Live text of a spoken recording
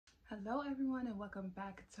Hello everyone and welcome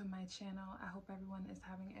back to my channel. I hope everyone is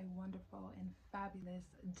having a wonderful and fabulous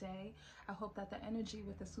day. I hope that the energy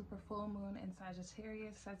with the super full moon in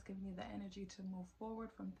Sagittarius has given you the energy to move forward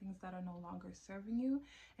from things that are no longer serving you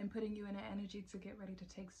and putting you in an energy to get ready to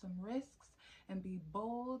take some risks and be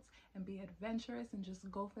bold and be adventurous and just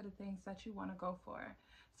go for the things that you want to go for.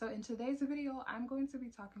 So in today's video, I'm going to be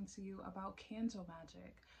talking to you about candle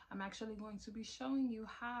magic. I'm actually going to be showing you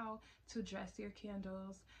how to dress your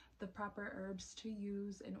candles, the proper herbs to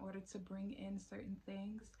use in order to bring in certain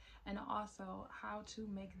things, and also how to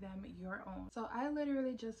make them your own. So I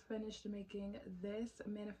literally just finished making this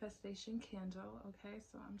manifestation candle. Okay,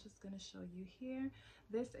 so I'm just going to show you here.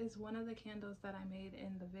 This is one of the candles that I made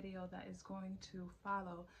in the video that is going to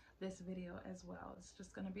follow this video as well. It's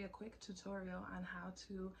just going to be a quick tutorial on how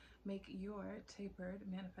to make your tapered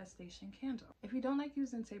manifestation candle. If you don't like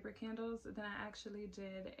using tapered candles, then I actually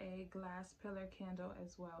did a glass pillar candle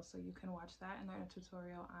as well, so you can watch that and learn a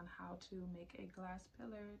tutorial on how to make a glass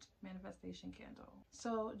pillared manifestation candle.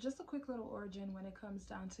 So just a quick little origin when it comes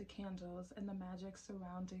down to candles and the magic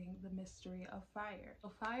surrounding the mystery of fire. So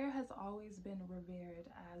fire has always been revered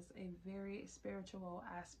as a very spiritual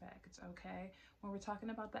aspect, okay? When we're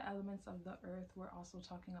talking about the elements of the earth, we're also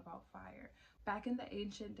talking about fire. Back in the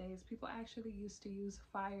ancient days, people actually used to use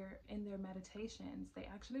fire in their meditations. They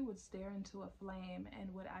actually would stare into a flame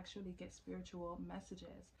and would actually get spiritual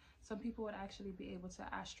messages. Some people would actually be able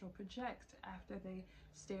to astral project after they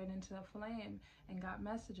stared into a flame and got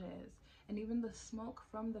messages. And even the smoke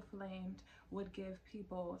from the flame would give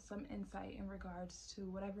people some insight in regards to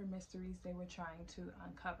whatever mysteries they were trying to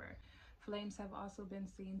uncover. Flames have also been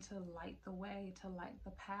seen to light the way, to light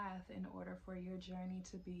the path in order for your journey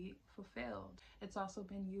to be fulfilled. It's also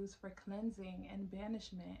been used for cleansing and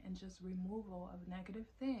banishment and just removal of negative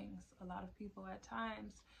things. A lot of people at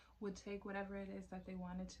times would take whatever it is that they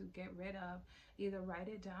wanted to get rid of, either write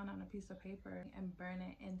it down on a piece of paper and burn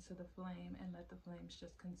it into the flame and let the flames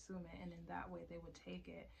just consume it. And in that way, they would take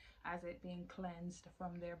it as it being cleansed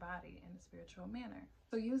from their body in a spiritual manner.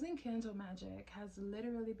 So using candle magic has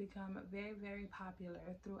literally become very, very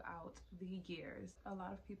popular throughout the years. A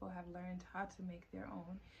lot of people have learned how to make their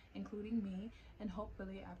own, including me, and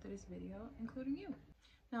hopefully after this video, including you.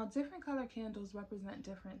 Now, different color candles represent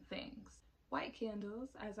different things. White candles,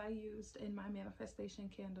 as I used in my manifestation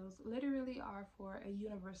candles, literally are for a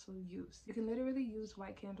universal use. You can literally use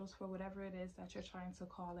white candles for whatever it is that you're trying to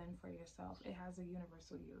call in for yourself. It has a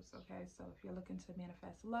universal use, okay? So if you're looking to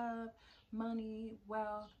manifest love, money,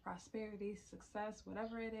 wealth, prosperity, success,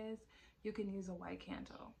 whatever it is, you can use a white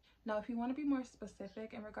candle. Now, if you want to be more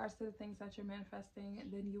specific in regards to the things that you're manifesting,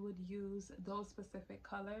 then you would use those specific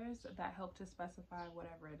colors that help to specify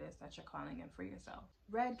whatever it is that you're calling in for yourself.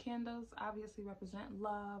 Red candles obviously represent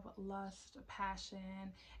love, lust,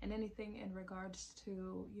 passion, and anything in regards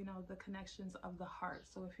to, the connections of the heart.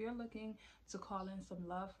 So if you're looking to call in some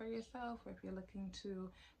love for yourself, or if you're looking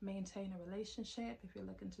to maintain a relationship, if you're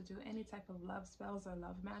looking to do any type of love spells or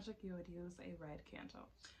love magic, you would use a red candle.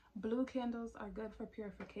 Blue candles are good for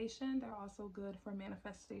purification. They're also good for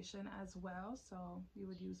manifestation as well. So you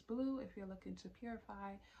would use blue if you're looking to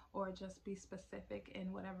purify or just be specific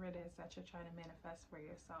in whatever it is that you're trying to manifest for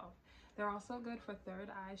yourself. They're also good for third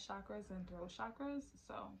eye chakras and throat chakras.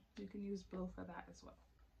 So you can use blue for that as well.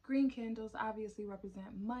 Green candles obviously represent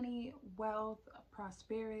money, wealth,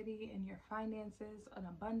 prosperity in your finances, an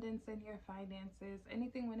abundance in your finances,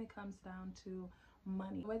 anything when it comes down to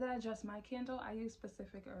money. The way that I dress my candle, I use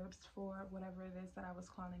specific herbs for whatever it is that I was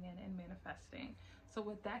calling in and manifesting. So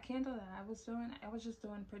with that candle that I was doing, I was just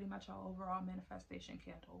doing pretty much an overall manifestation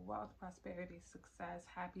candle: wealth, prosperity, success,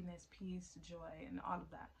 happiness, peace, joy, and all of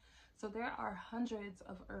that. So there are hundreds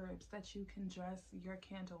of herbs that you can dress your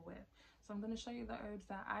candle with. So I'm going to show you the herbs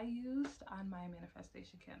that I used on my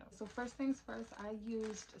manifestation candle. So first things first, I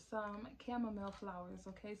used some chamomile flowers,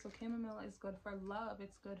 okay? So chamomile is good for love,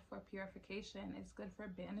 it's good for purification, it's good for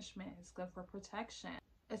banishment, it's good for protection.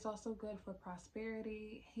 It's also good for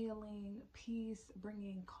prosperity, healing, peace,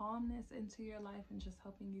 bringing calmness into your life, and just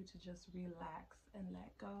helping you to just relax and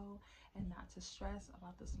let go and not to stress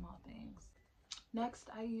about the small things. Next,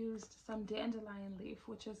 I used some dandelion leaf,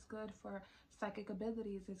 which is good for psychic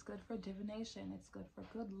abilities. It's good for divination. It's good for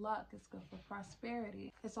good luck. It's good for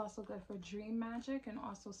prosperity. It's also good for dream magic and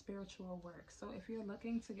also spiritual work. So if you're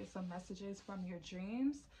looking to get some messages from your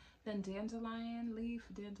dreams, then dandelion leaf,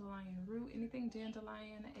 dandelion root, anything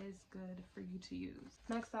dandelion is good for you to use.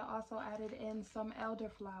 Next, I also added in some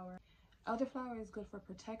elderflower. Elderflower is good for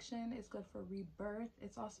protection. It's good for rebirth.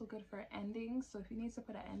 It's also good for endings. So if you need to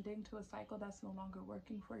put an ending to a cycle that's no longer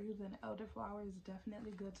working for you, then elderflower is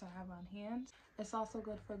definitely good to have on hand. It's also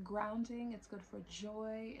good for grounding. It's good for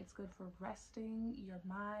joy. It's good for resting your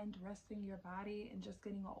mind, resting your body, and just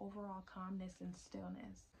getting an overall calmness and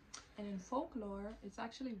stillness. And in folklore, it's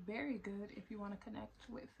actually very good if you want to connect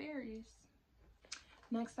with fairies.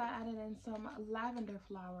 Next, I added in some lavender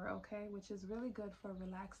flower, okay, which is really good for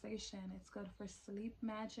relaxation. It's good for sleep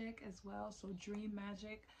magic as well, so dream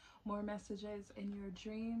magic, more messages in your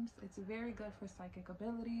dreams. It's very good for psychic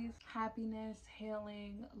abilities, happiness,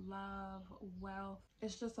 healing, love, wealth.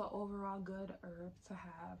 It's just an overall good herb to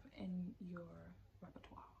have in your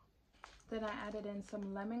repertoire. Then I added in some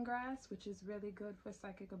lemongrass, which is really good for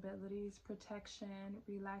psychic abilities, protection,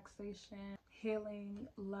 relaxation, healing,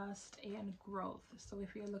 lust, and growth. So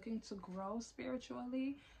if you're looking to grow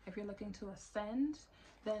spiritually, if you're looking to ascend,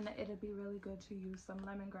 then it'd be really good to use some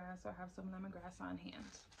lemongrass or have some lemongrass on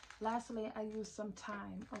hand. Lastly, I used some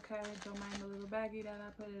thyme, okay? Don't mind the little baggie that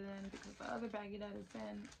I put it in, because the other baggie that it's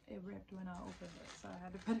in, it ripped when I opened it, so I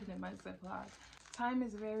had to put it in my Ziploc. Thyme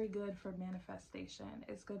is very good for manifestation.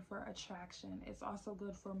 It's good for attraction. It's also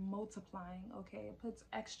good for multiplying, okay? It puts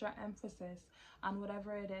extra emphasis on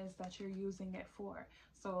whatever it is that you're using it for.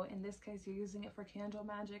 So in this case, you're using it for candle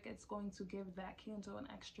magic. It's going to give that candle an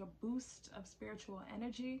extra boost of spiritual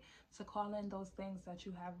energy to call in those things that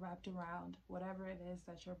you have wrapped around whatever it is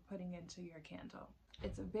that you're putting into your candle.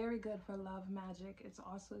 It's very good for love magic. It's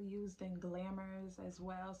also used in glamours as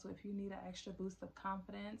well. So if you need an extra boost of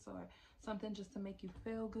confidence or something just to make you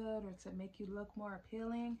feel good or to make you look more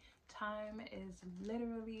appealing, thyme is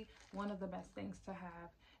literally one of the best things to have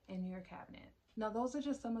in your cabinet. Now, those are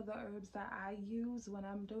just some of the herbs that I use when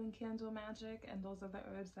I'm doing candle magic, and those are the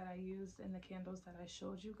herbs that I used in the candles that I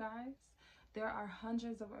showed you guys. There are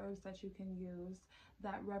hundreds of herbs that you can use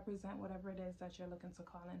that represent whatever it is that you're looking to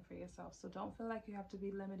call in for yourself. So don't feel like you have to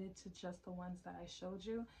be limited to just the ones that I showed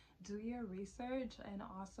you. Do your research and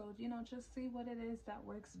also, just see what it is that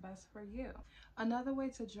works best for you. Another way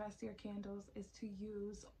to dress your candles is to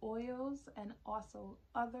use oils and also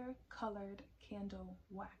other colored candle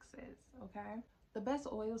waxes, okay? The best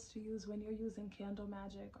oils to use when you're using candle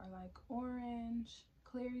magic are like orange,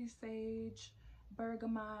 clary sage,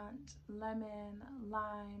 bergamot, lemon,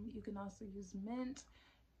 lime. You can also use mint.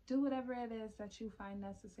 Do whatever it is that you find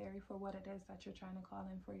necessary for what it is that you're trying to call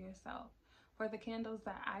in for yourself. For the candles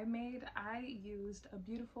that I made, I used a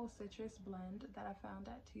beautiful citrus blend that I found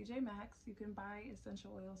at TJ Maxx. You can buy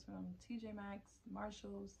essential oils from TJ Maxx,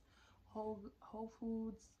 Marshalls, Whole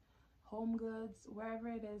Foods, Home Goods, wherever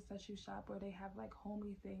it is that you shop where they have like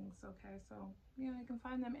homey things, okay? So, you can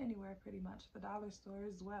find them anywhere pretty much, the dollar store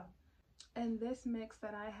as well. And this mix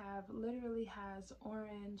that I have literally has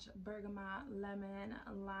orange, bergamot, lemon,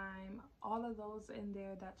 lime, all of those in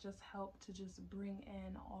there that just help to just bring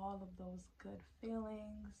in all of those good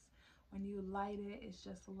feelings. When you light it, it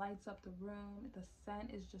just lights up the room. The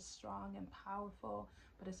scent is just strong and powerful,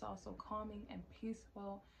 but it's also calming and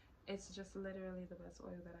peaceful. It's just literally the best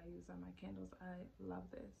oil that I use on my candles. I love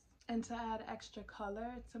this. And to add extra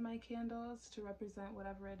color to my candles to represent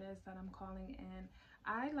whatever it is that I'm calling in,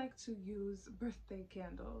 I like to use birthday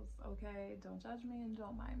candles, okay? Don't judge me and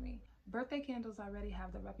don't mind me. Birthday candles already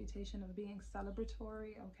have the reputation of being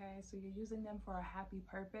celebratory, okay? So you're using them for a happy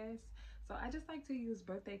purpose. So I just like to use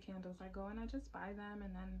birthday candles. I go and I just buy them,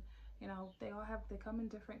 and then they come in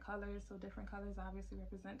different colors. So different colors obviously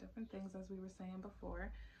represent different things, as we were saying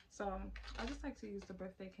before. So I just like to use the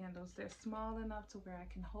birthday candles. They're small enough to where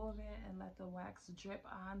I can hold it and let the wax drip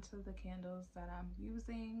onto the candles that I'm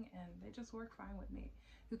using, and they just work fine with me.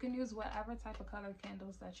 You can use whatever type of colored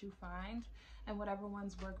candles that you find and whatever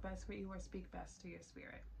ones work best for you or speak best to your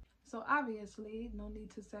spirit. So obviously, no need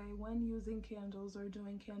to say, when using candles or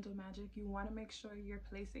doing candle magic, you want to make sure you're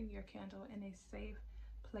placing your candle in a safe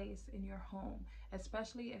place in your home,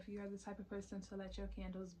 especially if you're the type of person to let your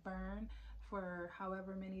candles burn for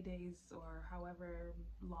however many days or however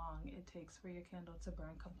long it takes for your candle to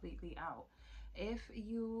burn completely out. If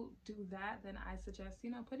you do that, then I suggest,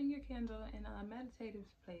 putting your candle in a meditative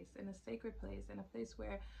place, in a sacred place, in a place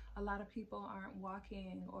where a lot of people aren't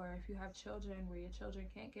walking, or if you have children where your children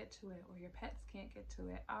can't get to it or your pets can't get to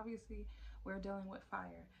it. Obviously, we're dealing with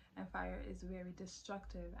fire, and fire is very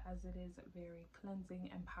destructive as it is very cleansing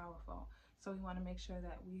and powerful. So we want to make sure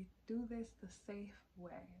that we do this the safe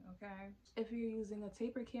way, okay? If you're using a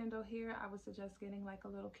taper candle here, I would suggest getting like a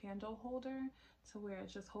little candle holder to where it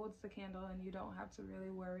just holds the candle and you don't have to really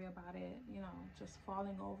worry about it, you know, just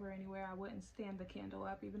falling over anywhere. I wouldn't stand the candle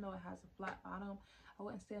up, even though it has a flat bottom. I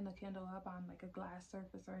wouldn't stand the candle up on like a glass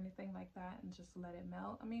surface or anything like that and just let it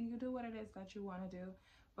melt. I mean, you do what it is that you want to do,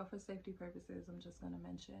 but for safety purposes, I'm just going to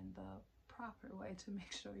mention the proper way to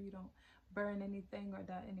make sure you don't burn anything or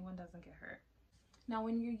that anyone doesn't get hurt. Now,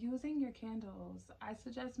 when you're using your candles, I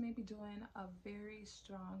suggest maybe doing a very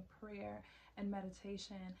strong prayer and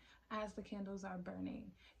meditation as the candles are burning.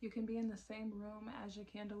 You can be in the same room as your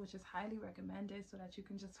candle, which is highly recommended, so that you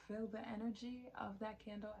can just feel the energy of that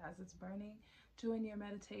candle as it's burning, doing your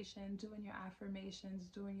meditation, doing your affirmations,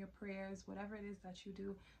 doing your prayers, whatever it is that you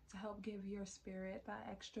do to help give your spirit that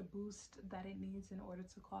extra boost that it needs in order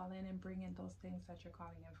to call in and bring in those things that you're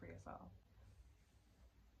calling in for yourself.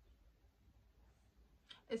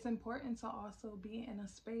 It's important to also be in a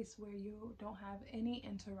space where you don't have any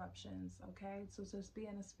interruptions, okay? So just be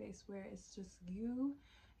in a space where it's just you,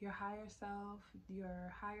 your higher self,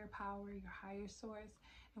 your higher power, your higher source,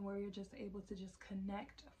 and where you're just able to just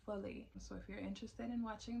connect fully. So if you're interested in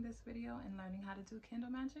watching this video and learning how to do candle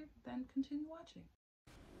magic, then continue watching.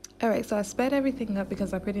 Alright, so I sped everything up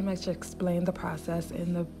because I pretty much explained the process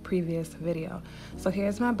in the previous video. So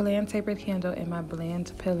here's my bland tapered candle and my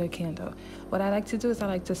bland pillar candle. What I like to do is I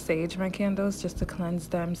like to sage my candles just to cleanse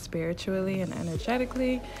them spiritually and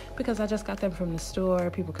energetically, because I just got them from the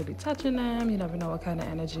store. People could be touching them. You never know what kind of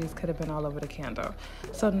energies could have been all over the candle.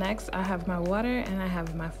 So next I have my water and I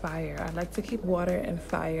have my fire. I like to keep water and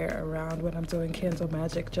fire around when I'm doing candle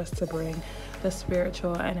magic just to bring the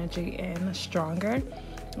spiritual energy in stronger.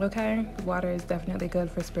 Okay, water is definitely good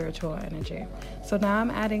for spiritual energy. So now I'm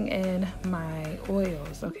adding in my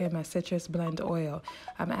oils, okay, my citrus blend oil.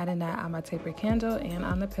 I'm adding that on my taper candle and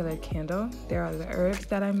on the pillar candle. There are the herbs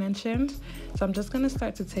that I mentioned. So I'm just going to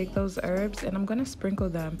start to take those herbs and I'm going to sprinkle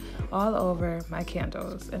them all over my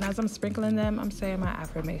candles. And as I'm sprinkling them, I'm saying my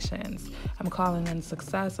affirmations. I'm calling in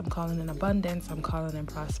success, I'm calling in abundance, I'm calling in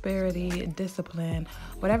prosperity, discipline,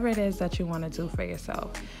 whatever it is that you want to do for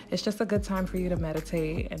yourself. It's just a good time for you to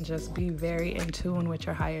meditate and just be very in tune with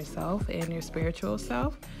your higher self and your spiritual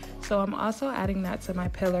self. So I'm also adding that to my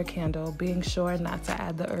pillar candle, being sure not to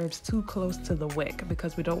add the herbs too close to the wick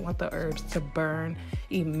because we don't want the herbs to burn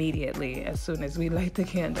immediately as soon as we light the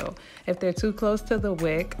candle. If they're too close to the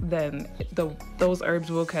wick, then those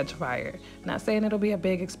herbs will catch fire. Not saying it'll be a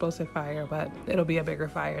big explosive fire, but it'll be a bigger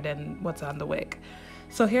fire than what's on the wick.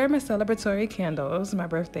 So here are my celebratory candles, my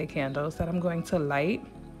birthday candles that I'm going to light.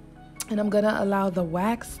 And I'm going to allow the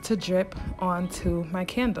wax to drip onto my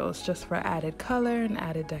candles just for added color and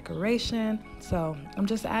added decoration. So I'm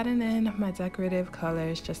just adding in my decorative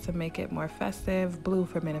colors just to make it more festive. Blue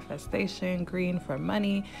for manifestation, green for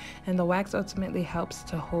money, and the wax ultimately helps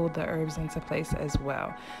to hold the herbs into place as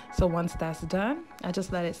well. So once that's done, I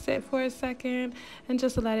just let it sit for a second and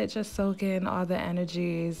just let it just soak in all the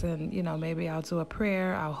energies. And, you know, maybe I'll do a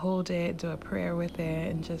prayer, I'll hold it, do a prayer with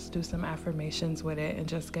it, and just do some affirmations with it and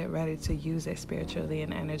just get ready to use it spiritually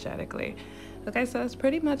and energetically. Okay, so that's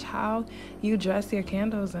pretty much how you dress your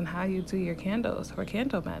candles and how you do your candles for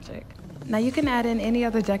candle magic. Now you can add in any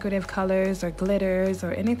other decorative colors or glitters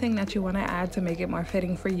or anything that you want to add to make it more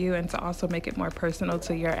fitting for you and to also make it more personal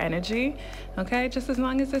to your energy. Okay, just as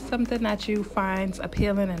long as it's something that you find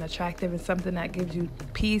appealing and attractive and something that gives you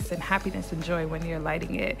peace and happiness and joy when you're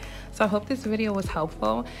lighting it. So I hope this video was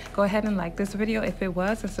helpful. Go ahead and like this video if it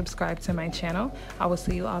was and subscribe to my channel. I will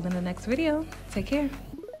see you all in the next video. Take care.